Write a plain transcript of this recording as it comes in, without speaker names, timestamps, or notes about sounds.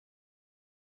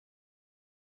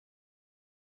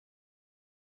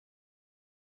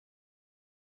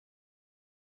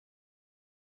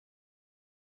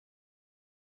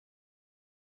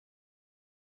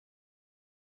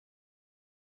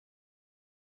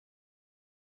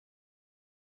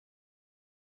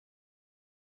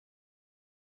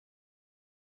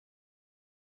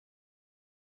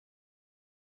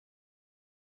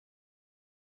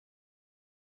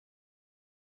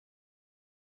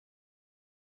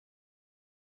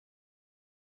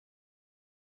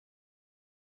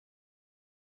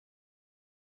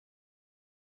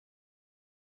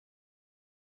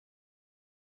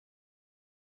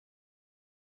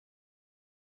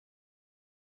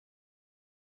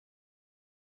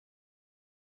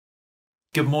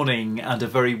Good morning and a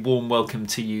very warm welcome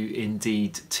to you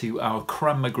indeed to our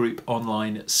Cranmer Group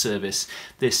online service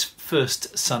this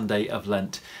first Sunday of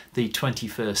Lent, the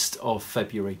 21st of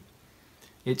February.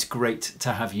 It's great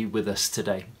to have you with us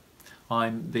today.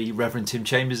 I'm the Reverend Tim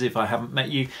Chambers if I haven't met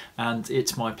you, and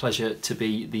it's my pleasure to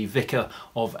be the vicar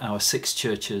of our 6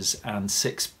 churches and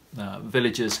 6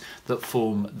 villages that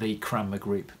form the Cranmer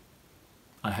Group.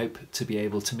 I hope to be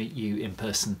able to meet you in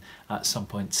person at some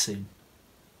point soon.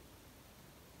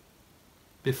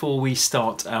 Before we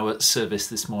start our service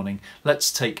this morning,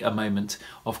 let's take a moment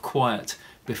of quiet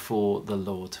before the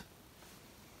Lord.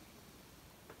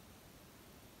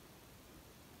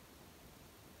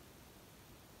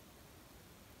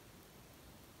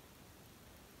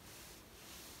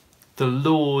 The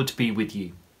Lord be with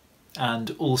you,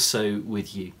 and also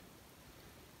with you.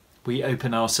 We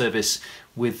open our service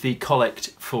with the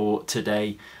collect for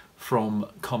today from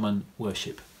Common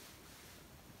Worship.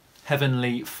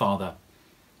 Heavenly Father,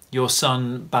 your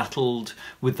Son battled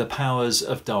with the powers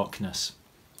of darkness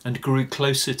and grew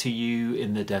closer to you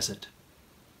in the desert.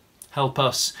 Help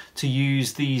us to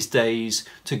use these days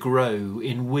to grow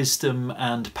in wisdom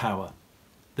and power,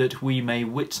 that we may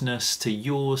witness to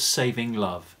your saving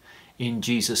love in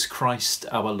Jesus Christ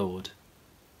our Lord.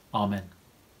 Amen.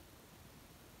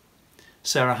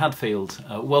 Sarah Hadfield,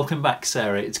 welcome back,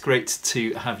 Sarah. It's great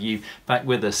to have you back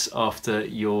with us after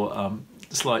your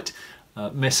slight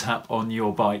mishap on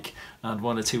your bike and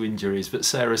 1 or 2 injuries, but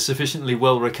Sarah's sufficiently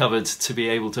well recovered to be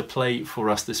able to play for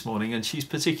us this morning, and she's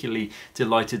particularly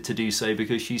delighted to do so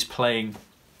because she's playing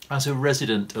as a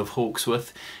resident of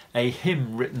Hawksworth a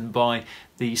hymn written by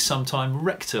the sometime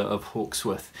rector of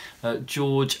Hawksworth,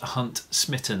 George Hunt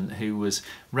Smitten, who was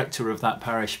rector of that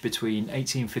parish between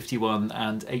 1851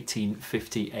 and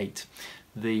 1858.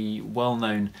 The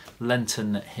well-known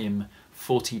Lenten hymn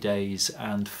 40 Days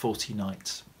and 40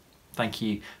 Nights. Thank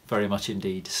you very much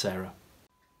indeed, Sarah.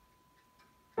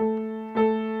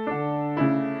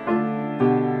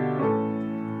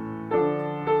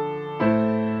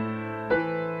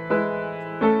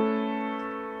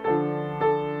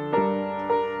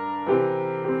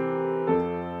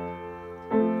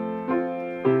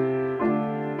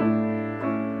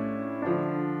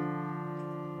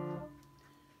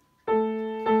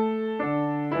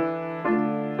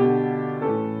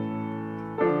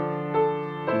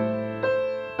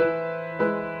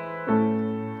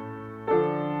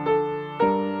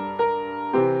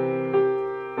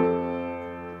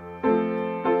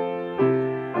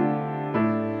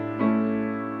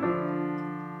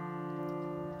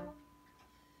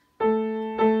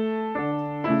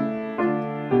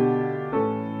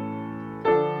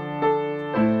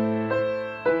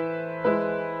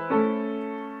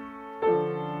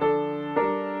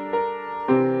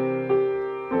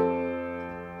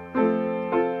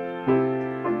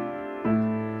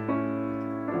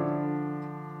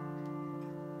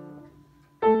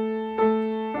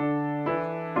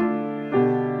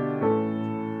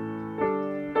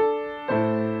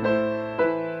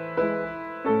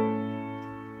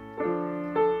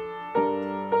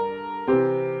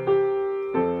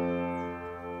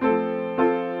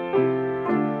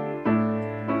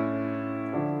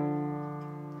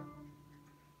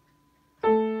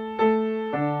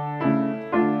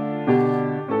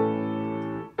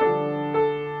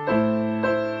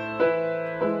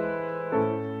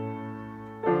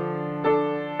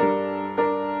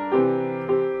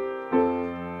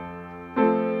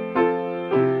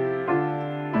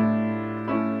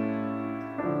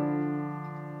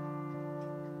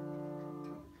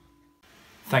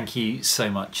 Thank you so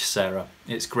much, Sarah.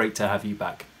 It's great to have you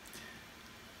back.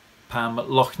 Pam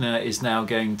Lochner is now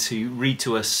going to read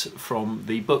to us from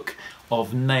the book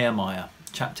of Nehemiah,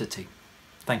 chapter 2.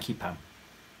 Thank you, Pam.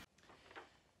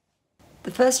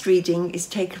 The first reading is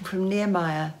taken from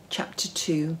Nehemiah, chapter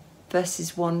 2,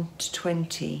 verses 1 to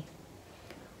 20.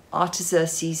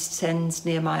 Artaxerxes sends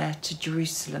Nehemiah to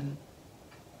Jerusalem.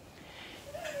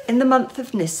 In the month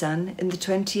of Nisan, in the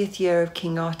 20th year of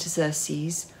King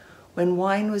Artaxerxes, when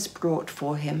wine was brought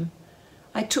for him,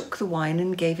 I took the wine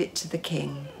and gave it to the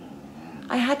king.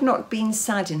 I had not been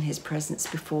sad in his presence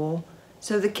before,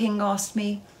 so the king asked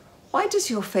me, "Why does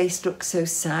your face look so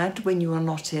sad when you are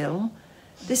not ill?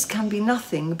 This can be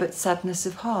nothing but sadness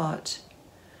of heart."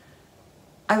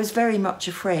 I was very much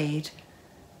afraid,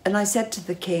 and I said to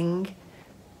the king,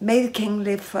 "May the king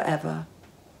live forever.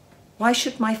 Why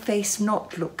should my face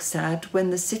not look sad when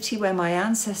the city where my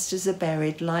ancestors are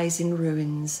buried lies in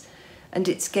ruins, and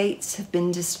its gates have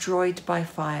been destroyed by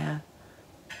fire?"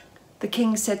 The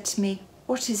king said to me,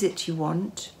 "What is it you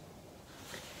want?"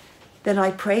 Then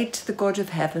I prayed to the God of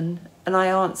heaven, and I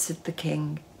answered the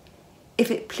king, If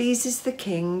it pleases the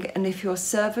king, and if your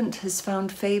servant has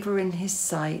found favour in his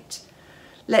sight,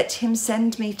 let him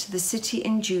send me to the city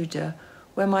in Judah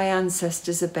where my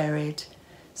ancestors are buried,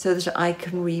 so that I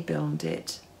can rebuild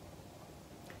it."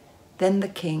 Then the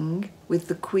king, with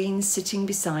the queen sitting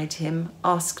beside him,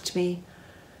 asked me,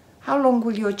 "How long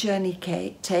will your journey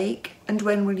take, and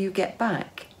when will you get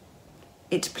back?"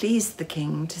 It pleased the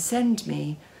king to send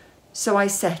me, so I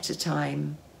set a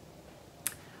time.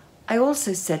 I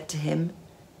also said to him,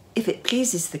 "If it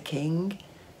pleases the king,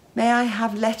 may I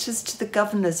have letters to the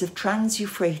governors of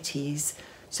Trans-Euphrates,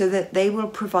 so that they will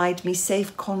provide me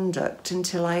safe conduct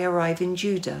until I arrive in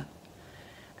Judah?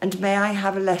 And may I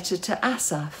have a letter to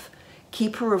Asaph,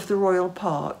 keeper of the royal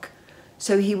park,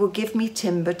 so he will give me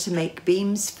timber to make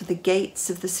beams for the gates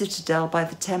of the citadel by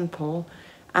the temple,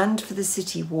 and for the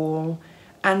city wall,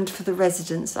 and for the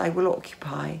residence I will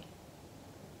occupy."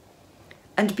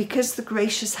 And because the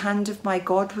gracious hand of my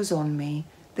God was on me,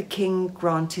 the king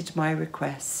granted my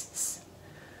requests.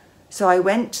 So I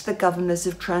went to the governors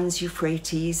of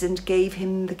Trans-Euphrates and gave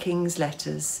him the king's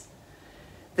letters.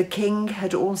 The king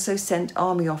had also sent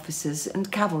army officers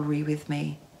and cavalry with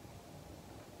me.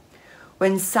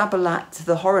 When Sanballat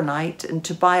the Horonite and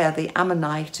Tobiah the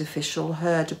Ammonite official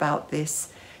heard about this,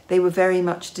 they were very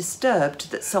much disturbed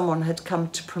that someone had come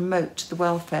to promote the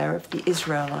welfare of the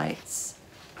Israelites.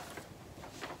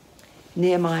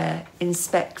 Nehemiah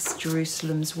inspects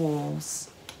Jerusalem's walls.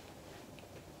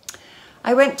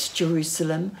 I went to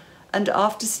Jerusalem, and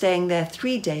after staying there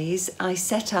 3 days, I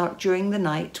set out during the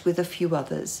night with a few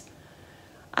others.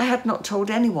 I had not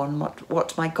told anyone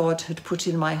what my God had put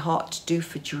in my heart to do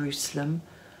for Jerusalem.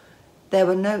 There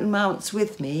were no mounts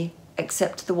with me,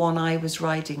 except the one I was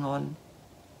riding on.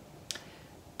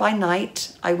 By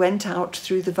night, I went out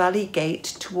through the valley gate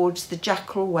towards the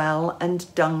Jackal Well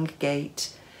and Dung Gate,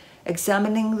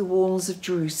 examining the walls of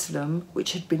Jerusalem,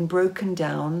 which had been broken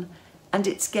down, and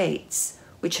its gates,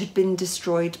 which had been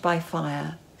destroyed by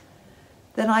fire.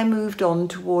 Then I moved on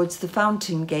towards the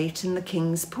fountain gate and the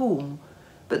king's pool,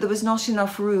 but there was not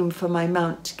enough room for my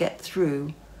mount to get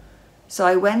through. So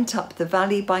I went up the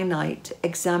valley by night,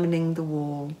 examining the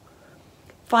wall.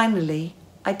 Finally,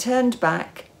 I turned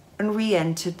back and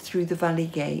re-entered through the valley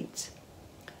gate.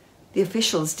 The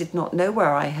officials did not know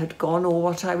where I had gone or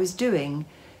what I was doing,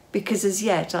 because as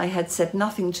yet I had said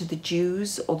nothing to the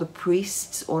Jews or the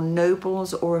priests or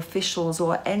nobles or officials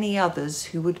or any others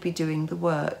who would be doing the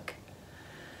work.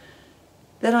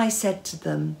 Then I said to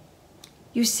them,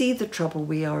 "You see the trouble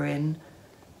we are in.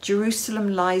 Jerusalem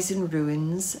lies in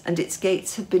ruins, and its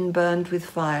gates have been burned with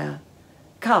fire.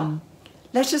 Come,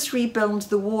 let us rebuild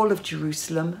the wall of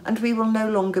Jerusalem, and we will no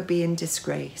longer be in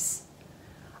disgrace."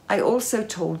 I also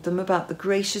told them about the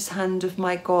gracious hand of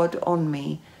my God on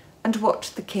me, and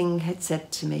what the king had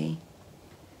said to me.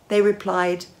 They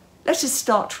replied, "Let us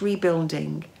start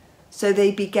rebuilding." So they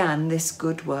began this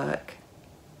good work.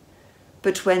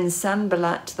 But when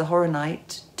Sanballat the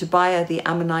Horonite, Tobiah the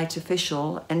Ammonite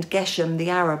official, and Geshem the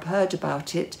Arab heard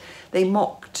about it, they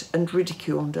mocked and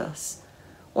ridiculed us.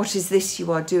 "What is this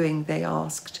you are doing?" they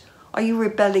asked. "Are you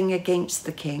rebelling against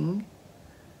the king?"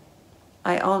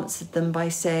 I answered them by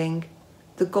saying,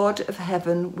 "The God of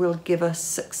heaven will give us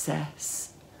success.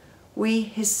 We,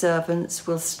 his servants,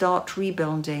 will start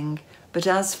rebuilding, but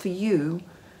as for you,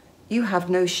 you have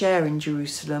no share in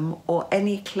Jerusalem or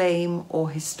any claim or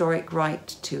historic right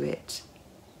to it."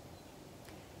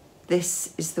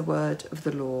 This is the word of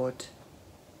the Lord.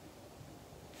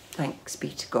 Thanks be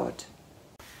to God.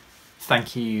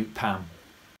 Thank you, Pam.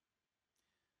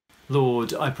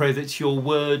 Lord, I pray that your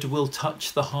word will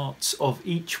touch the hearts of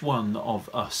each one of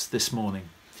us this morning,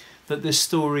 that this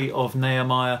story of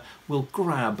Nehemiah will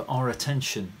grab our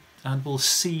attention and will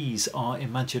seize our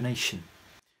imagination,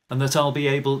 and that I'll be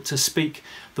able to speak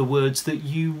the words that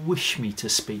you wish me to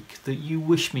speak, that you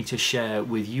wish me to share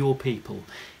with your people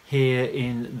here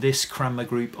in this Cranmer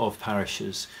group of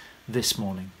parishes this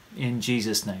morning. In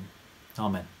Jesus' name,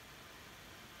 Amen.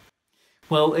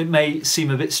 Well, it may seem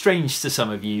a bit strange to some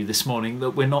of you this morning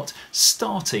that we're not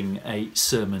starting a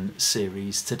sermon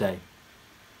series today,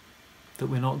 that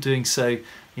we're not doing so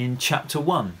in chapter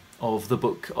 1 of the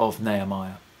book of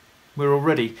Nehemiah. We're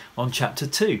already on chapter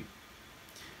 2.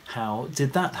 How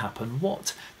did that happen?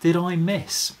 What did I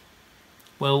miss?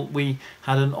 Well, we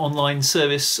had an online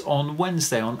service on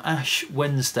Wednesday, on Ash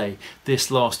Wednesday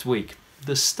this last week,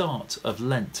 the start of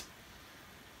Lent.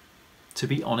 To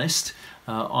be honest,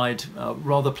 I'd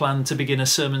rather planned to begin a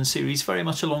sermon series very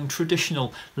much along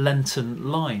traditional Lenten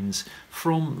lines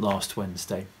from last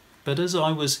Wednesday. But as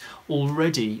I was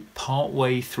already part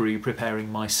way through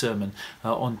preparing my sermon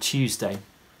on Tuesday,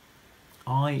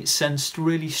 I sensed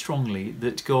really strongly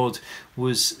that God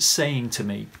was saying to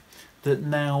me that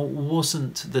now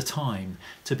wasn't the time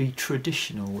to be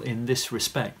traditional in this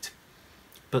respect,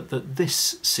 but that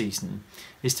this season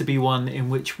is to be one in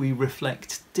which we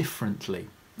reflect differently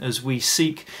as we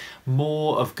seek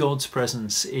more of God's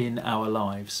presence in our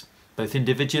lives, both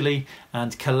individually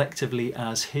and collectively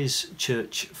as his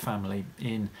church family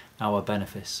in our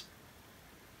benefice.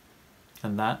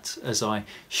 And that, as I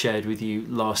shared with you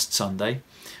last Sunday,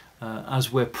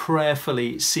 as we're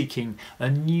prayerfully seeking a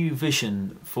new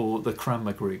vision for the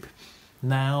Cranmer group,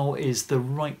 now is the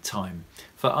right time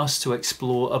for us to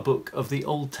explore a book of the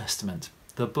Old Testament,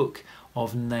 the book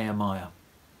of Nehemiah.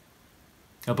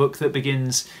 A book that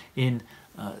begins in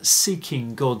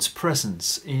seeking God's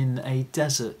presence in a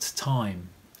desert time,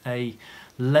 a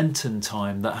Lenten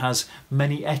time that has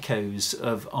many echoes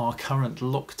of our current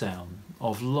lockdown,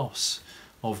 of loss,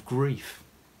 of grief.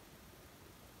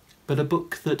 But a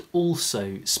book that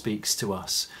also speaks to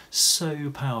us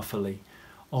so powerfully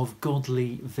of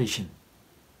godly vision,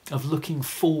 of looking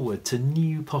forward to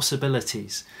new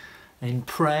possibilities in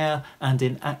prayer and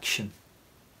in action,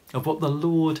 of what the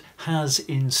Lord has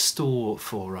in store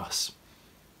for us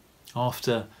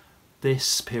after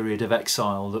this period of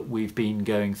exile that we've been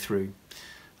going through,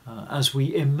 as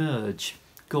we emerge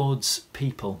God's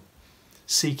people,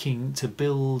 seeking to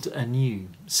build anew,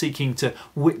 seeking to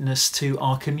witness to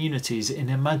our communities in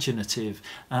imaginative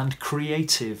and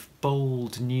creative,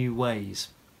 bold new ways,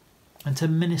 and to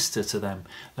minister to them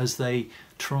as they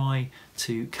try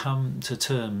to come to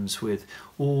terms with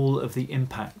all of the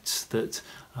impacts that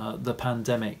the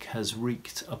pandemic has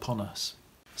wreaked upon us.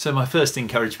 So my first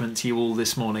encouragement to you all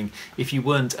this morning, if you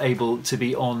weren't able to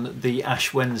be on the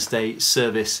Ash Wednesday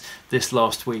service this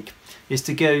last week, is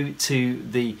to go to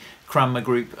the Cranmer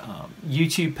Group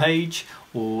YouTube page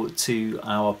or to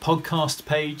our podcast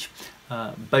page.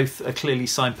 Both are clearly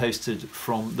signposted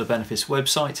from the Benefice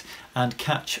website, and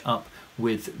catch up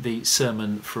with the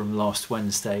sermon from last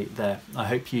Wednesday there. I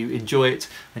hope you enjoy it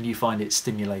and you find it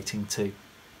stimulating too.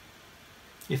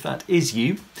 If that is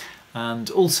you, and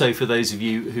also for those of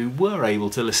you who were able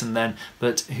to listen then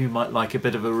but who might like a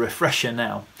bit of a refresher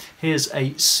now, here's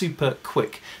a super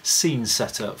quick scene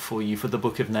setter for you for the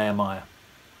book of Nehemiah.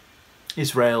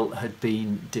 Israel had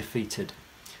been defeated.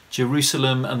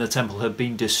 Jerusalem and the temple had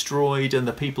been destroyed and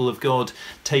the people of God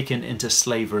taken into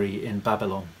slavery in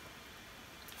Babylon.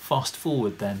 Fast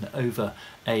forward then over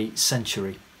a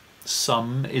century.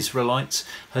 Some Israelites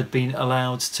had been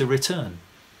allowed to return,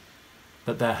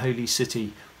 but their holy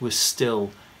city was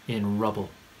still in rubble.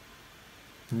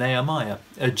 Nehemiah,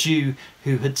 a Jew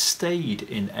who had stayed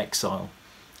in exile,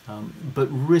 but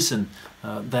risen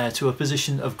there to a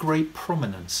position of great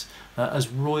prominence as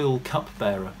royal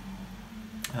cupbearer.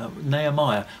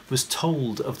 Nehemiah was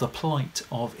told of the plight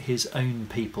of his own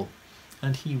people,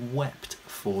 and he wept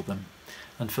for them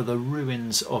and for the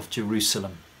ruins of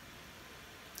Jerusalem.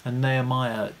 And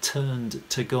Nehemiah turned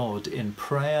to God in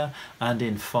prayer and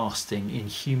in fasting, in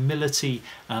humility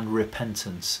and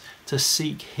repentance, to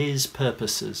seek his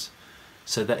purposes,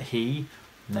 so that he,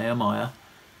 Nehemiah,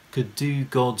 could do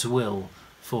God's will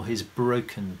for his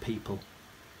broken people.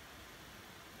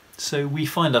 So we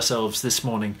find ourselves this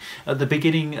morning at the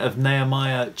beginning of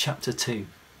Nehemiah chapter 2.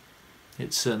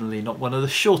 It's certainly not one of the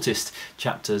shortest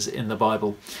chapters in the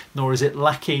Bible, nor is it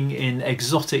lacking in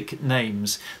exotic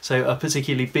names. So a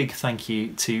particularly big thank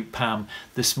you to Pam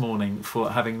this morning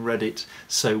for having read it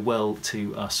so well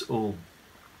to us all.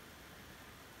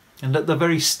 And at the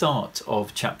very start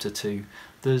of chapter 2,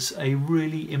 there's a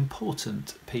really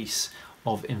important piece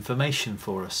of information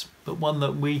for us, but one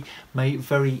that we may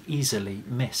very easily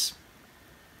miss.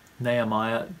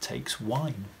 Nehemiah takes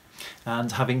wine,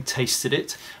 and having tasted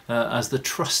it as the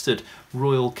trusted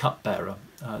royal cupbearer,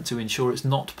 to ensure it's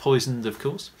not poisoned, of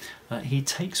course, he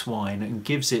takes wine and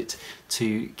gives it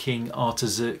to King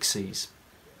Artaxerxes.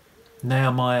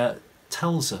 Nehemiah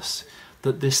tells us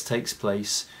that this takes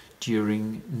place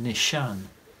during Nishan.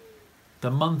 The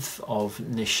month of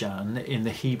Nishan in the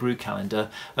Hebrew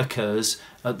calendar occurs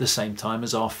at the same time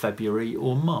as our February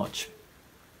or March.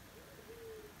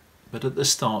 But at the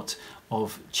start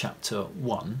of chapter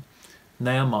 1,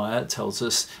 Nehemiah tells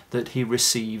us that he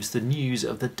receives the news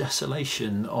of the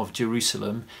desolation of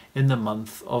Jerusalem in the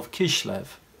month of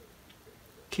Kislev.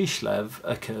 Kislev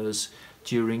occurs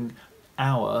during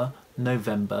our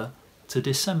November to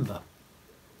December.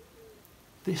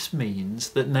 This means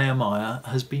that Nehemiah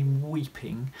has been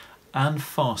weeping and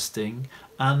fasting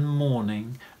and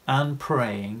mourning and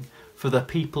praying for the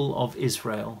people of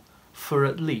Israel for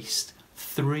at least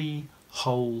 3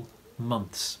 whole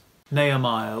months.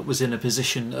 Nehemiah was in a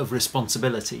position of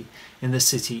responsibility in the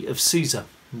city of Susa,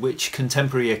 which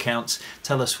contemporary accounts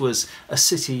tell us was a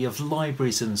city of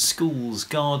libraries and schools,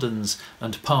 gardens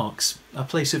and parks, a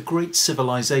place of great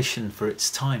civilization for its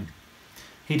time.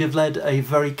 He'd have led a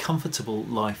very comfortable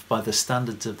life by the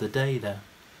standards of the day there.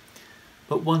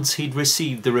 But once he'd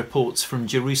received the reports from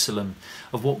Jerusalem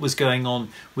of what was going on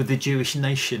with the Jewish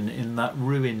nation in that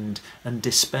ruined and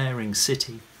despairing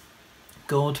city,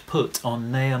 God put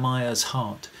on Nehemiah's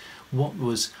heart what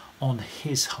was on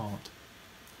his heart.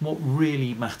 What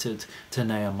really mattered to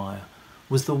Nehemiah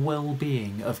was the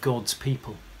well-being of God's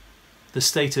people. The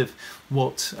state of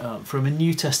what, from a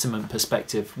New Testament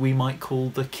perspective, we might call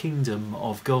the kingdom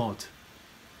of God.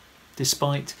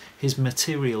 Despite his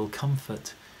material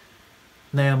comfort,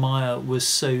 Nehemiah was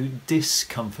so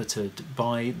discomforted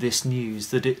by this news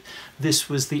that this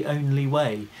was the only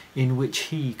way in which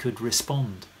he could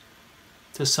respond,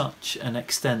 to such an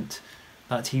extent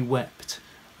that he wept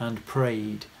and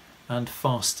prayed and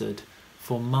fasted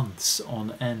for months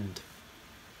on end.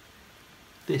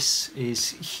 This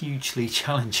is hugely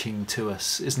challenging to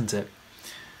us, isn't it?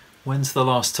 When's the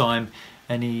last time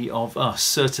any of us,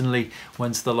 certainly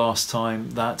when's the last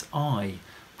time that I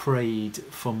prayed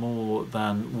for more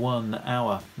than 1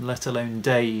 hour, let alone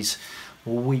days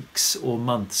or weeks or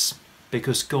months,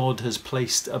 because God has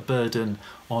placed a burden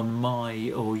on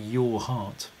my or your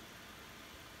heart?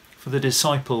 For the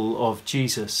disciple of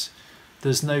Jesus,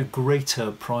 there's no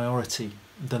greater priority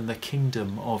than the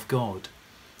kingdom of God,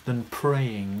 than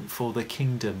praying for the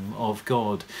kingdom of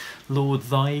God. Lord,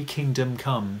 thy kingdom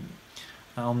come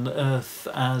on earth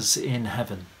as in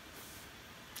heaven.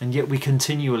 And yet we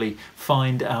continually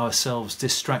find ourselves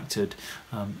distracted.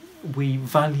 We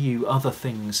value other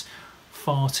things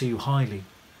far too highly.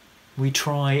 We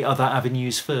try other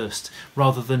avenues first,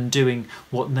 rather than doing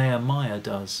what Nehemiah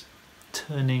does,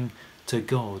 turning to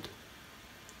God.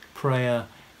 Prayer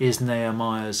is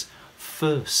Nehemiah's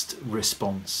first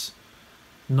response,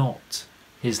 not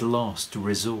his last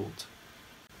resort.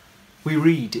 We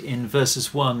read in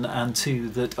verses 1 and 2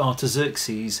 that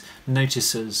Artaxerxes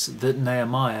notices that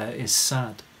Nehemiah is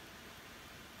sad.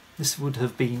 This would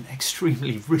have been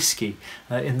extremely risky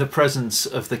in the presence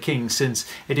of the king, since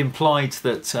it implied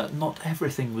that not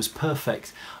everything was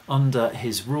perfect under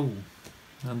his rule.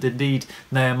 And indeed,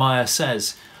 Nehemiah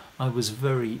says, "I was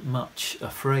very much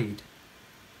afraid."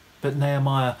 But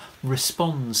Nehemiah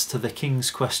responds to the king's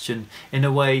question in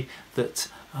a way that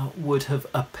would have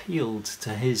appealed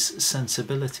to his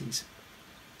sensibilities.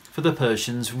 For the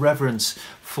Persians, reverence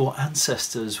for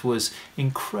ancestors was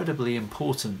incredibly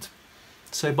important.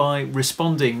 So by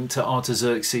responding to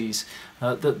Artaxerxes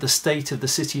that the state of the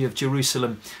city of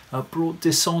Jerusalem brought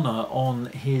dishonour on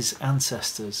his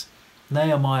ancestors,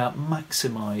 Nehemiah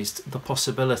maximised the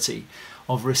possibility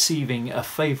of receiving a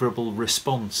favourable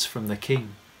response from the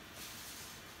king.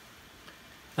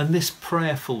 And this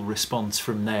prayerful response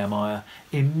from Nehemiah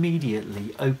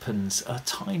immediately opens a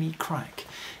tiny crack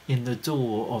in the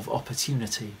door of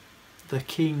opportunity. The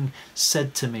king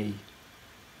said to me,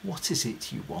 "What is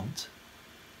it you want?"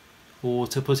 Or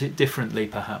to put it differently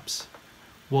perhaps,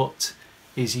 "What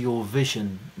is your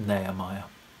vision, Nehemiah?"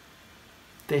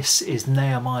 This is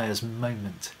Nehemiah's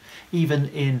moment, even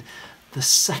in the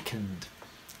second.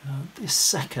 This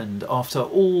second, after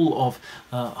all of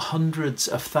hundreds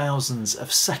of thousands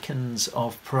of seconds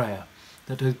of prayer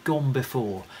that had gone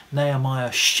before,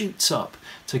 Nehemiah shoots up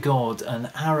to God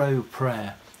an arrow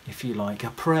prayer, if you like,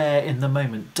 a prayer in the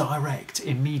moment, direct,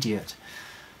 immediate.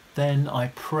 "Then I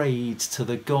prayed to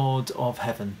the God of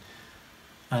heaven,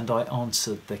 and I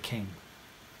answered the king."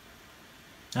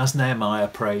 As Nehemiah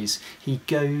prays, he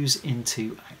goes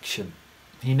into action.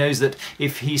 He knows that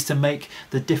if he's to make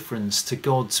the difference to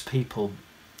God's people,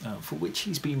 for which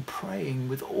he's been praying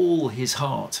with all his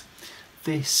heart,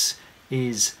 this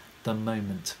is the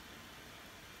moment.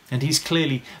 And he's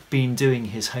clearly been doing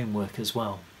his homework as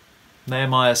well.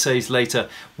 Nehemiah says later,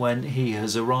 when he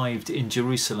has arrived in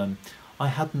Jerusalem, "I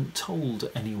hadn't told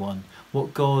anyone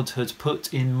what God had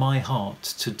put in my heart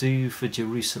to do for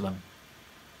Jerusalem."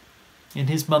 In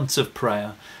his months of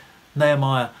prayer,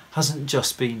 Nehemiah hasn't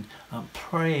just been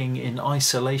praying in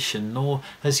isolation, nor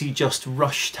has he just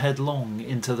rushed headlong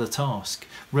into the task,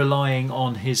 relying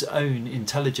on his own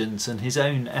intelligence and his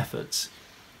own efforts.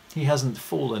 He hasn't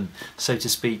fallen, so to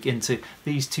speak, into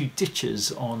these two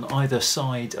ditches on either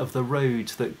side of the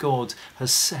road that God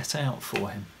has set out for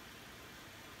him.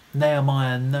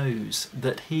 Nehemiah knows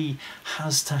that he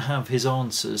has to have his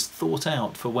answers thought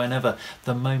out for whenever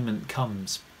the moment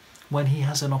comes, when he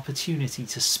has an opportunity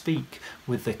to speak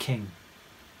with the king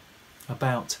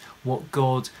about what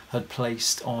God had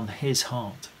placed on his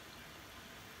heart.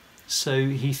 so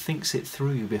he thinks it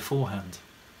through beforehand.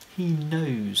 He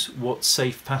knows what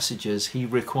safe passages he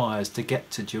requires to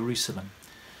get to Jerusalem.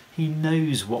 He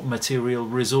knows what material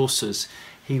resources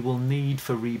he will need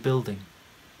for rebuilding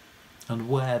and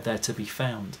where they're to be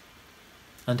found.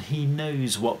 And he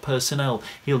knows what personnel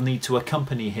he'll need to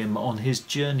accompany him on his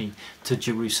journey to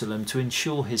Jerusalem to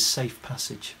ensure his safe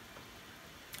passage.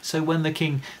 So when the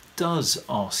king does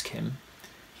ask him,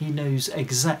 he knows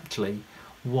exactly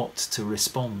what to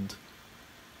respond.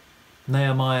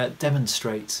 Nehemiah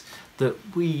demonstrates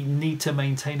that we need to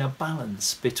maintain a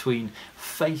balance between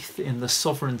faith in the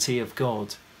sovereignty of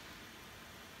God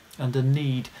and a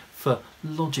need for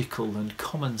logical and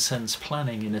common sense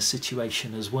planning in a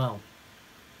situation as well.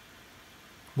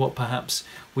 What perhaps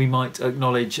we might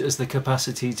acknowledge as the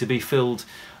capacity to be filled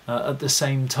at the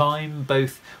same time,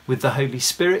 both with the Holy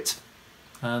Spirit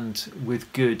and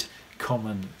with good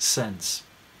common sense.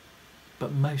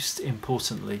 But most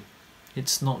importantly,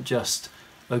 it's not just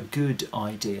a good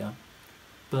idea,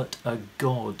 but a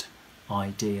God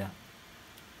idea.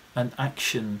 An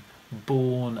action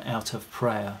born out of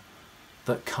prayer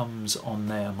that comes on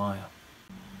Nehemiah.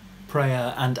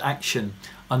 Prayer and action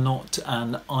are not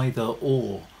an either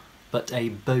or, but a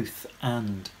both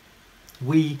and.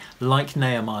 We, like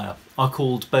Nehemiah, are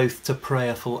called both to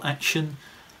prayerful action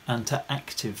and to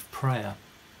active prayer.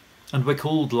 And we're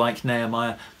called, like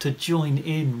Nehemiah, to join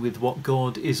in with what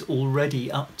God is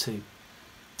already up to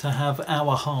have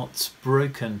our hearts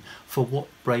broken for what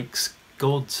breaks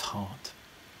God's heart,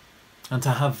 and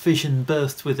to have vision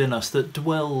birthed within us that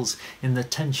dwells in the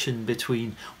tension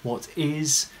between what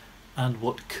is and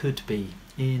what could be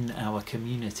in our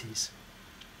communities.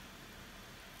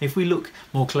 If we look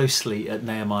more closely at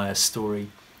Nehemiah's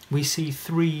story, we see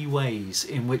three ways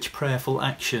in which prayerful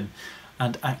action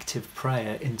and active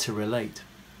prayer interrelate.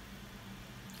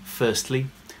 Firstly,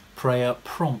 prayer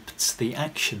prompts the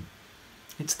action.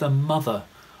 It's the mother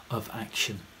of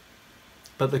action.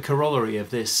 But the corollary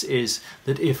of this is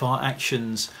that if our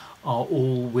actions are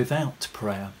all without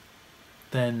prayer,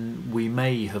 then we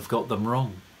may have got them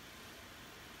wrong.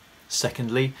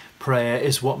 Secondly, prayer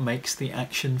is what makes the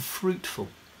action fruitful.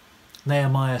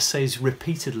 Nehemiah says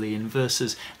repeatedly in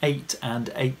verses 8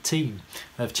 and 18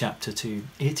 of chapter 2,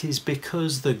 "It is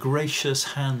because the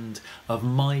gracious hand of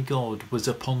my God was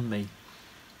upon me,"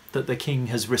 that the king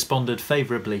has responded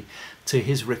favourably to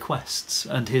his requests,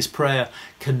 and his prayer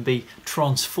can be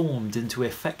transformed into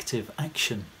effective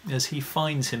action as he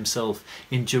finds himself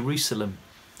in Jerusalem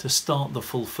to start the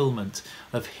fulfilment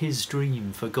of his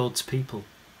dream for God's people.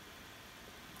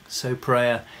 So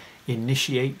prayer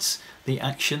initiates the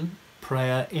action,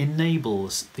 prayer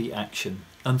enables the action,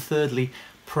 and thirdly,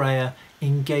 prayer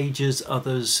engages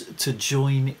others to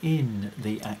join in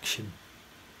the action.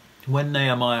 When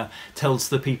Nehemiah tells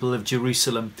the people of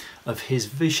Jerusalem of his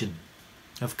vision,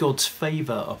 of God's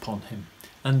favour upon him,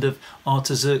 and of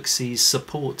Artaxerxes'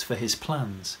 support for his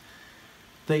plans,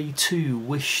 they too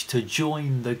wish to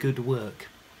join the good work.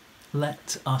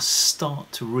 Let us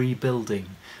start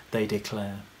rebuilding, they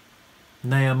declare.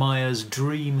 Nehemiah's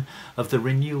dream of the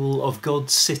renewal of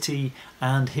God's city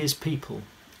and his people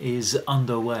is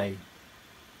underway.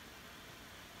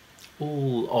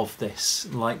 All of this,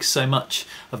 like so much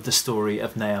of the story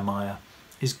of Nehemiah,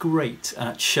 is great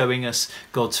at showing us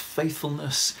God's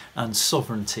faithfulness and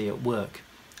sovereignty at work,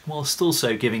 whilst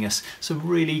also giving us some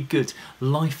really good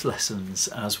life lessons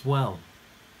as well.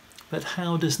 But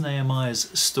how does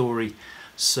Nehemiah's story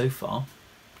so far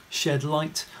shed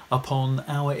light upon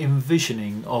our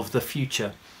envisioning of the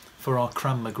future for our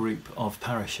Cranmer group of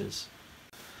parishes?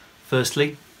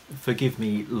 Firstly, forgive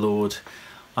me, Lord,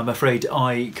 I'm afraid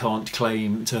I can't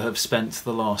claim to have spent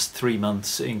the last 3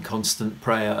 months in constant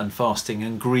prayer and fasting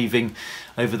and grieving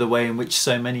over the way in which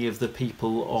so many of the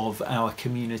people of our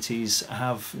communities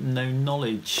have no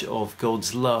knowledge of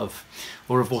God's love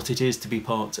or of what it is to be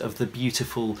part of the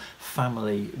beautiful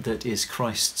family that is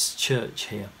Christ's church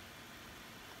here.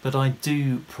 But I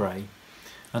do pray,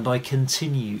 and I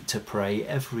continue to pray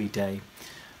every day,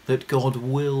 that God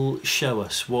will show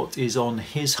us what is on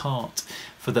his heart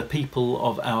for the people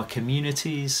of our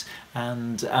communities,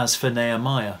 and as for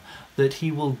Nehemiah, that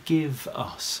he will give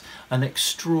us an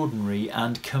extraordinary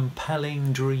and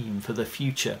compelling dream for the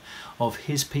future of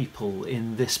his people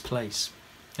in this place,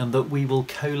 and that we will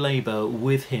co-labour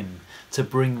with him to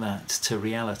bring that to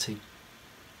reality.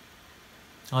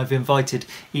 I've invited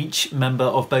each member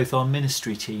of both our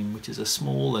ministry team, which is a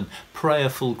small and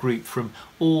prayerful group from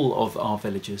all of our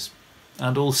villages,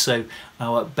 and also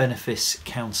our Benefice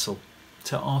Council,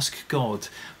 to ask God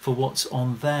for what's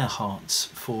on their hearts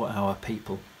for our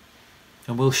people.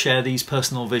 And we'll share these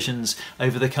personal visions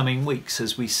over the coming weeks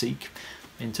as we seek,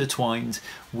 intertwined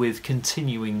with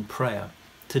continuing prayer,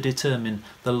 to determine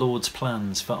the Lord's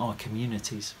plans for our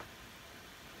communities.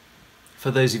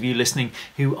 For those of you listening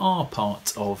who are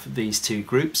part of these two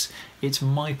groups, it's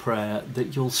my prayer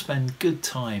that you'll spend good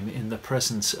time in the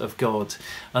presence of God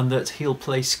and that He'll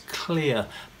place clear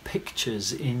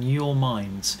pictures in your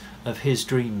minds of His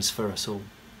dreams for us all.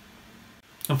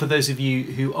 And for those of you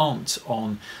who aren't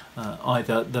on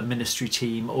either the ministry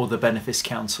team or the Benefice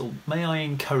Council, may I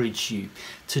encourage you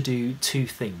to do two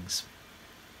things.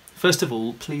 First of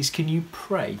all, please can you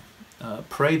pray?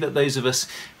 Pray that those of us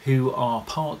who are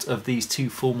part of these two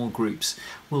formal groups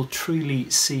will truly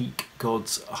seek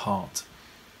God's heart.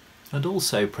 And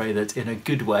also pray that in a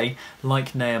good way,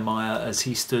 like Nehemiah as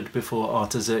he stood before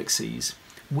Artaxerxes,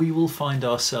 we will find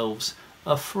ourselves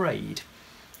afraid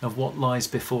of what lies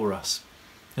before us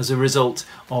as a result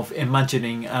of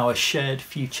imagining our shared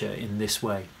future in this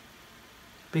way.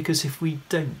 Because if we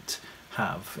don't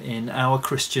have in our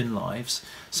Christian lives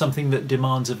something that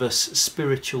demands of us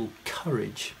spiritual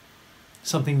courage,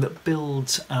 something that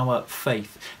builds our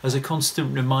faith as a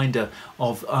constant reminder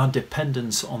of our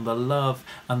dependence on the love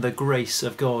and the grace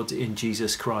of God in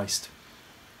Jesus Christ,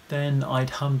 then I'd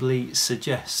humbly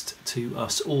suggest to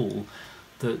us all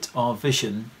that our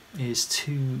vision is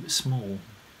too small,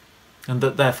 and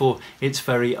that therefore it's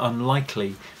very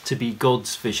unlikely to be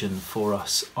God's vision for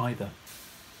us either.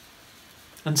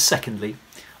 And secondly,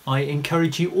 I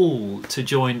encourage you all to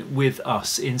join with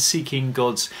us in seeking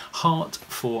God's heart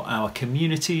for our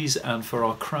communities and for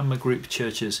our Cranmer Group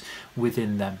churches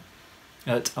within them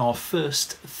at our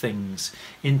First Things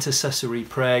intercessory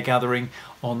prayer gathering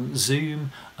on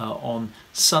Zoom on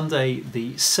Sunday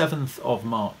the 7th of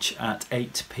March at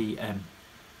 8 p.m.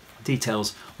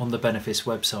 Details on the Benefice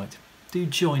website. Do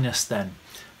join us then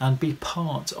and be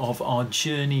part of our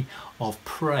journey of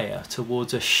prayer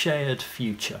towards a shared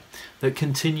future that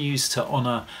continues to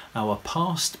honour our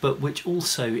past, but which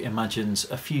also imagines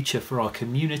a future for our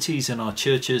communities and our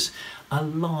churches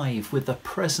alive with the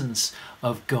presence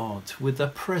of God, with the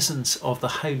presence of the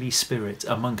Holy Spirit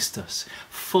amongst us,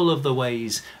 full of the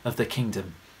ways of the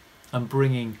kingdom and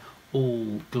bringing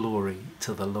all glory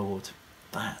to the Lord.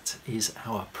 That is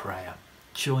our prayer.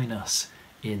 Join us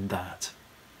in that.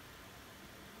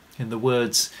 In the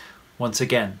words, once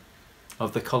again,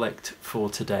 of the collect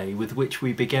for today with which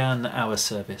we began our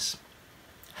service,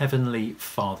 Heavenly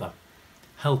Father,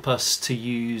 help us to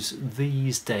use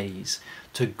these days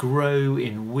to grow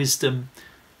in wisdom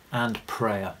and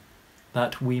prayer,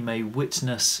 that we may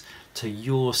witness to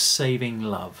your saving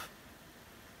love.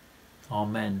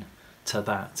 Amen to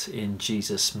that in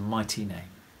Jesus' mighty name.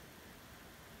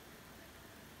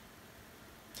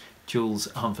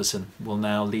 Jules Humferson will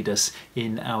now lead us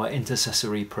in our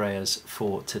intercessory prayers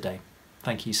for today.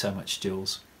 Thank you so much,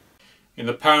 Jules. In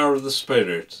the power of the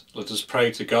Spirit, let us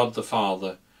pray to God the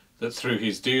Father that through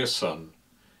his dear Son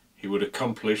he would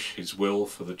accomplish his will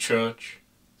for the Church,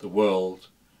 the world,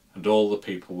 and all the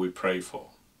people we pray for.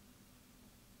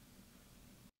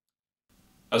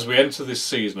 As we enter this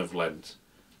season of Lent,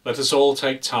 let us all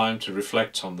take time to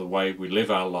reflect on the way we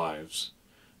live our lives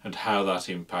and how that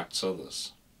impacts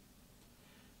others.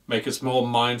 Make us more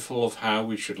mindful of how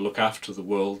we should look after the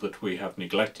world that we have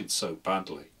neglected so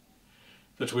badly,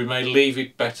 that we may leave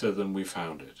it better than we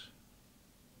found it.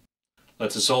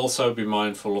 Let us also be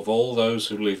mindful of all those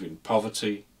who live in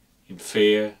poverty, in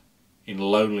fear, in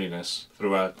loneliness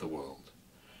throughout the world,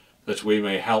 that we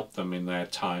may help them in their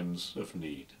times of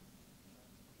need.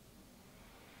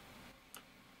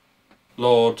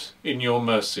 Lord, in your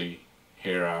mercy,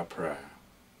 hear our prayer.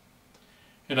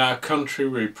 In our country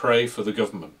we pray for the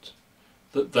government,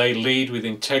 that they lead with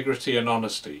integrity and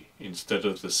honesty instead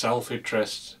of the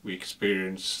self-interest we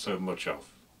experience so much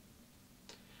of.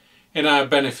 In our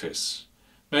Benefice,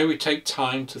 may we take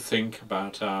time to think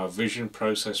about our vision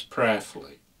process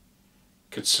prayerfully,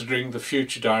 considering the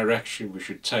future direction we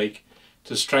should take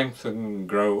to strengthen and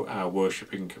grow our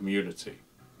worshipping community.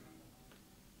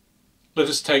 Let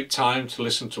us take time to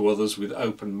listen to others with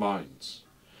open minds,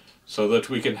 so that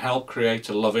we can help create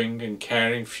a loving and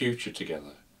caring future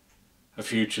together, a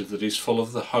future that is full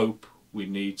of the hope we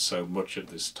need so much at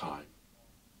this time.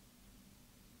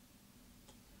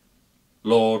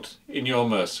 Lord, in your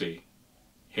mercy,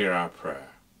 hear our prayer.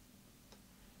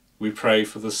 We pray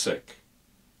for the sick,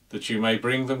 that you may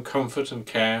bring them comfort and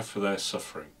care for their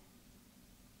suffering.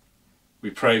 We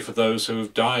pray for those who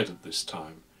have died at this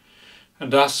time,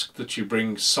 and ask that you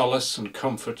bring solace and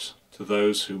comfort to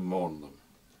those who mourn them.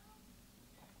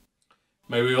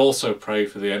 May we also pray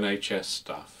for the NHS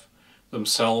staff,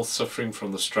 themselves suffering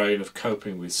from the strain of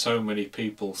coping with so many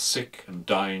people sick and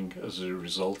dying as a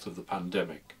result of the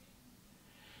pandemic.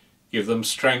 Give them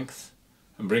strength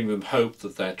and bring them hope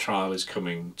that their trial is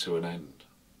coming to an end.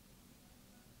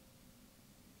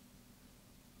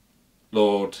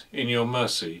 Lord, in your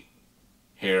mercy,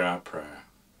 hear our prayer.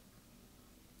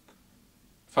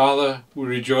 Father, we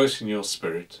rejoice in your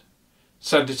Spirit.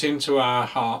 Send it into our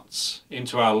hearts,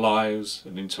 into our lives,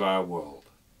 and into our world.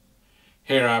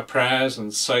 Hear our prayers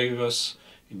and save us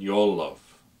in your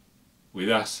love.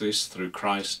 We ask this through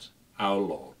Christ our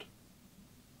Lord.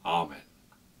 Amen.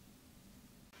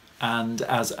 And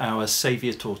as our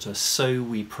Saviour taught us, so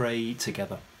we pray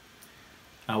together.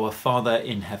 Our Father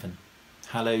in heaven,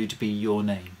 hallowed be your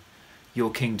name.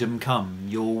 Your kingdom come,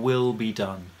 your will be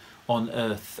done, on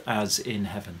earth as in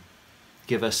heaven.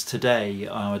 Give us today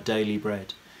our daily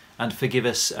bread, and forgive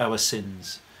us our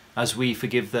sins, as we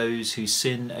forgive those who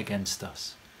sin against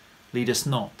us. Lead us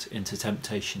not into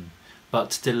temptation,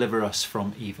 but deliver us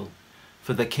from evil.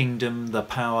 For the kingdom, the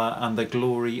power, and the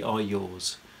glory are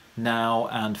yours, now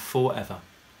and forever.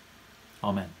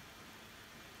 Amen.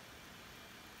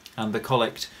 And the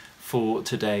collect for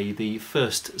today, the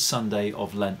first Sunday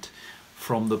of Lent,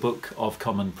 from the Book of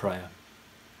Common Prayer.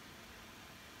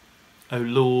 O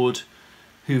Lord,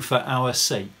 who for our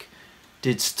sake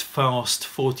didst fast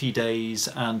 40 days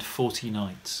and 40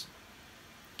 nights,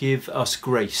 give us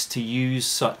grace to use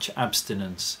such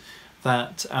abstinence,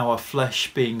 that our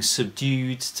flesh being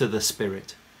subdued to the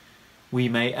Spirit, we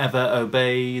may ever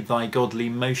obey thy godly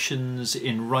motions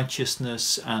in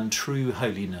righteousness and true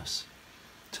holiness,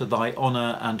 to thy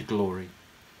honour and glory,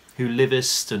 who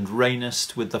livest and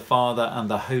reignest with the Father and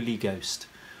the Holy Ghost,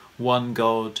 one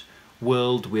God,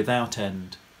 world without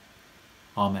end.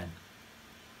 Amen.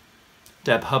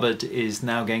 Deb Hubbard is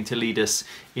now going to lead us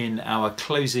in our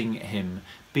closing hymn,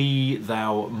 Be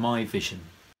Thou My Vision.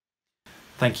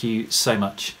 Thank you so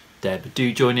much, Deb.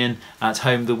 Do join in at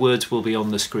home. The words will be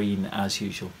on the screen as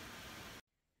usual.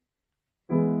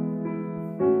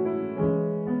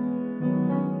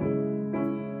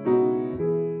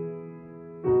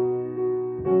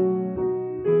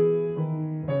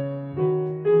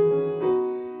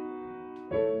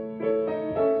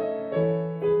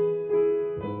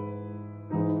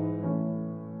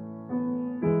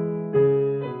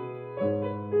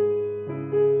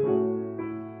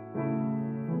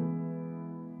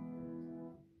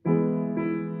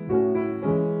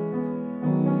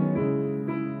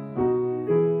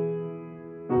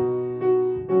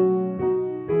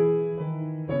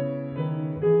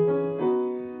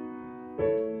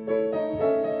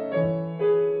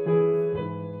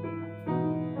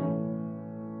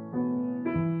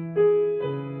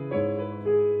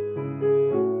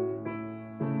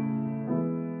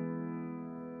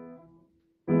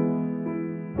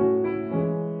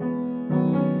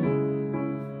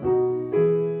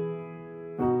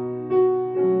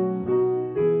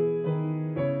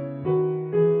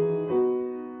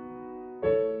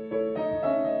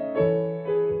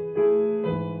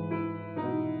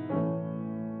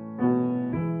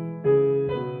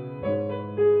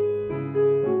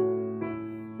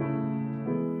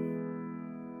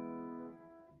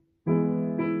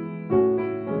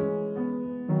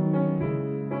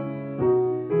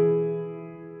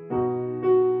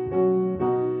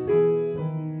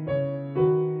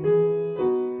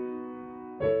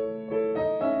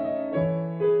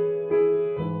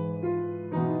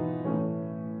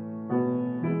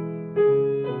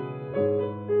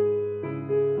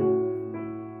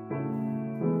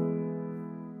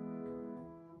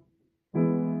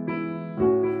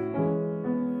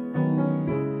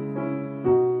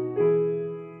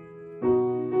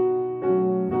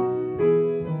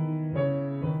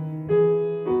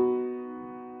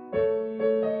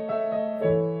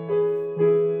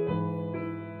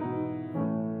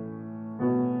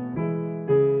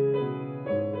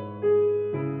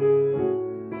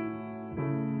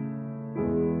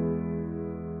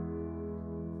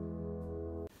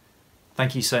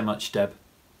 Thank you so much, Deb.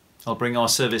 I'll bring our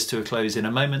service to a close in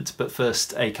a moment, but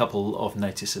first a couple of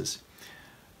notices.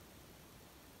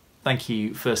 Thank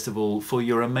you, first of all, for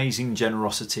your amazing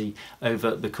generosity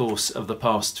over the course of the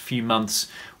past few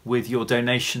months with your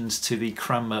donations to the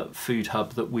Cranmer food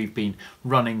hub that we've been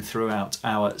running throughout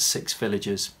our 6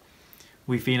 villages.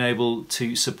 We've been able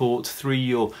to support, through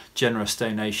your generous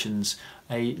donations,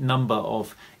 a number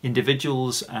of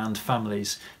individuals and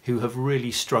families who have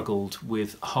really struggled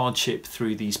with hardship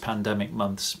through these pandemic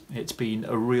months. It's been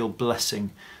a real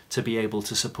blessing to be able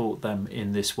to support them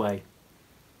in this way.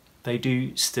 They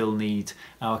do still need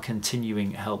our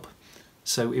continuing help,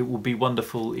 So it will be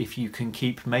wonderful if you can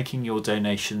keep making your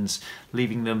donations,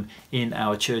 leaving them in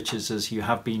our churches as you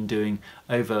have been doing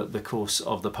over the course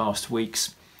of the past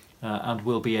weeks, and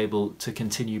we'll be able to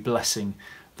continue blessing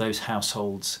those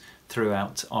households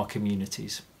throughout our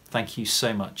communities. Thank you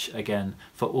so much again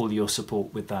for all your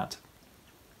support with that.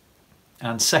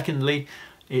 And secondly,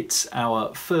 it's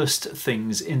our First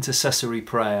Things intercessory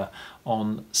prayer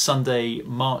on Sunday,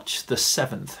 March the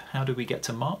 7th. How do we get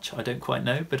to March? I don't quite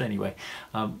know, but anyway,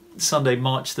 Sunday,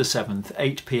 March the 7th,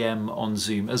 8 p.m. on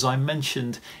Zoom. As I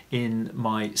mentioned in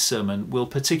my sermon, we'll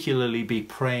particularly be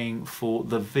praying for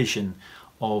the vision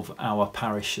of our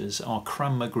parishes, our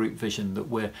Cranmer group vision that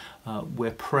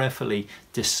we're prayerfully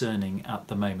discerning at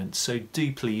the moment. So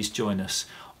do please join us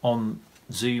on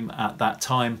Zoom at that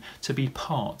time to be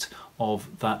part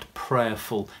of that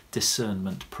prayerful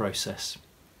discernment process.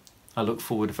 I look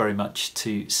forward very much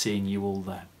to seeing you all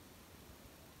there.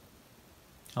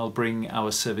 I'll bring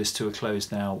our service to a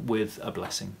close now with a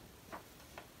blessing.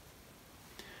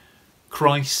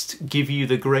 Christ give you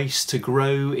the grace to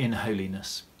grow in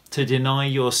holiness, to deny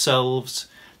yourselves,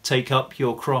 take up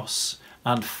your cross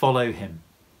and follow him.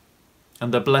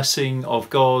 And the blessing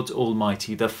of God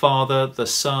Almighty, the Father, the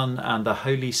Son and the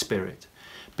Holy Spirit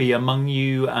be among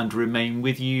you and remain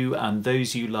with you and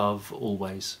those you love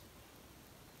always.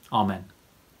 Amen.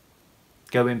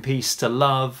 Go in peace to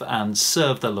love and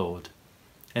serve the Lord.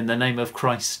 In the name of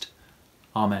Christ.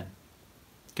 Amen.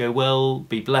 Go well,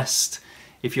 be blessed.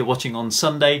 If you're watching on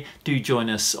Sunday, do join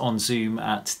us on Zoom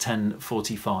at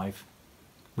 10:45.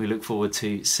 We look forward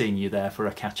to seeing you there for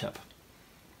a catch-up.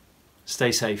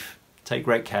 Stay safe, take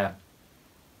great care,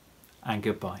 and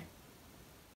goodbye.